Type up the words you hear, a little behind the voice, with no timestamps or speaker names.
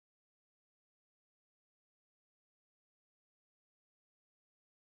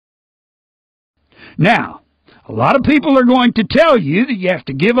Now, a lot of people are going to tell you that you have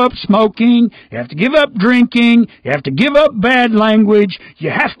to give up smoking, you have to give up drinking, you have to give up bad language, you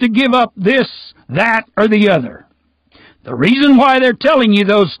have to give up this, that, or the other. The reason why they're telling you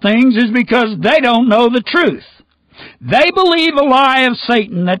those things is because they don't know the truth. They believe a lie of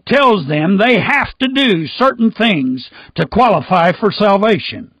Satan that tells them they have to do certain things to qualify for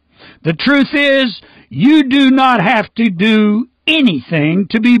salvation. The truth is, you do not have to do anything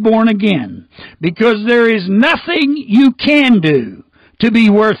to be born again, because there is nothing you can do to be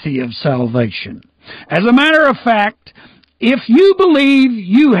worthy of salvation. As a matter of fact, if you believe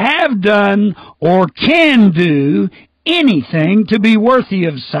you have done or can do anything to be worthy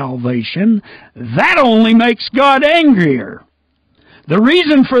of salvation, that only makes God angrier. The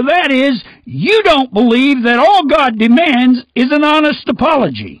reason for that is you don't believe that all God demands is an honest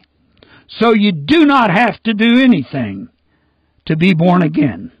apology. So you do not have to do anything to be born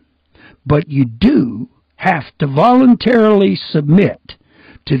again. But you do have to voluntarily submit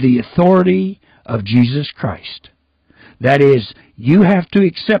to the authority of Jesus Christ. That is, you have to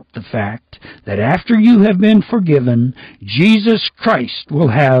accept the fact that after you have been forgiven, Jesus Christ will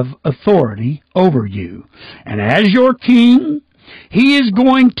have authority over you. And as your king, he is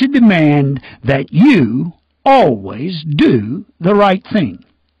going to demand that you always do the right thing.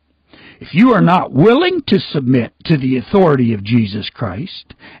 If you are not willing to submit to the authority of Jesus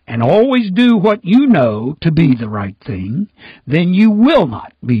Christ and always do what you know to be the right thing, then you will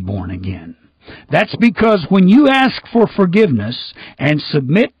not be born again. That's because when you ask for forgiveness and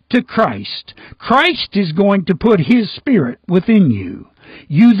submit to Christ, Christ is going to put His Spirit within you.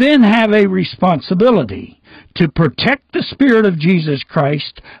 You then have a responsibility to protect the Spirit of Jesus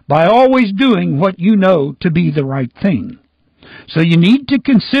Christ by always doing what you know to be the right thing. So you need to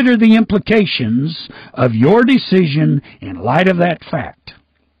consider the implications of your decision in light of that fact.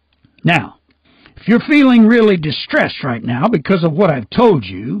 Now, if you're feeling really distressed right now because of what I've told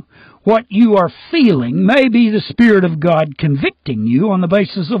you, what you are feeling may be the Spirit of God convicting you on the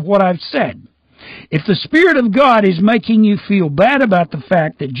basis of what I've said. If the Spirit of God is making you feel bad about the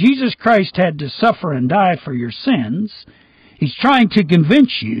fact that Jesus Christ had to suffer and die for your sins, He's trying to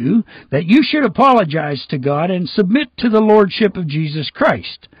convince you that you should apologize to God and submit to the Lordship of Jesus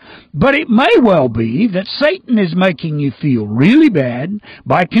Christ. But it may well be that Satan is making you feel really bad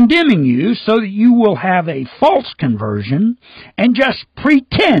by condemning you so that you will have a false conversion and just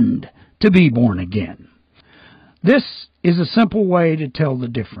pretend to be born again. This is a simple way to tell the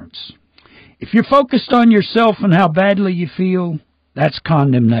difference. If you're focused on yourself and how badly you feel, that's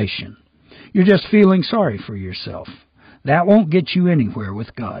condemnation. You're just feeling sorry for yourself. That won't get you anywhere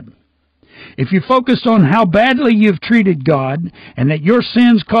with God. If you're focused on how badly you've treated God and that your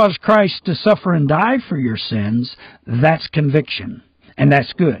sins caused Christ to suffer and die for your sins, that's conviction, and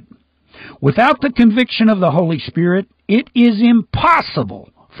that's good. Without the conviction of the Holy Spirit, it is impossible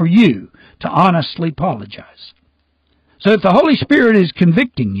for you to honestly apologize. So if the Holy Spirit is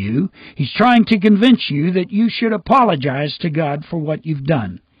convicting you, He's trying to convince you that you should apologize to God for what you've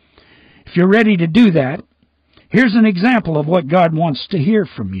done. If you're ready to do that, here's an example of what God wants to hear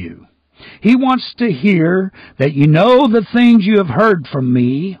from you. He wants to hear that you know the things you have heard from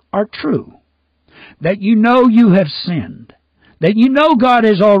me are true, that you know you have sinned, that you know God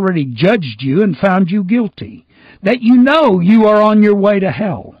has already judged you and found you guilty, that you know you are on your way to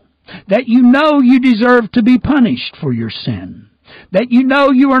hell, that you know you deserve to be punished for your sin, that you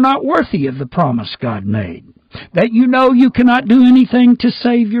know you are not worthy of the promise God made, that you know you cannot do anything to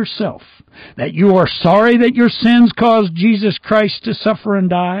save yourself, that you are sorry that your sins caused Jesus Christ to suffer and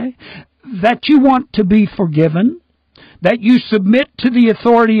die, that you want to be forgiven, that you submit to the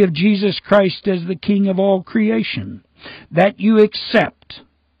authority of Jesus Christ as the King of all creation, that you accept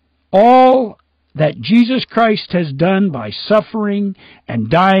all that Jesus Christ has done by suffering and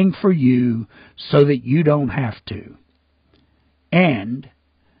dying for you so that you don't have to, and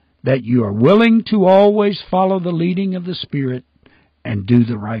that you are willing to always follow the leading of the Spirit and do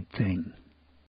the right thing.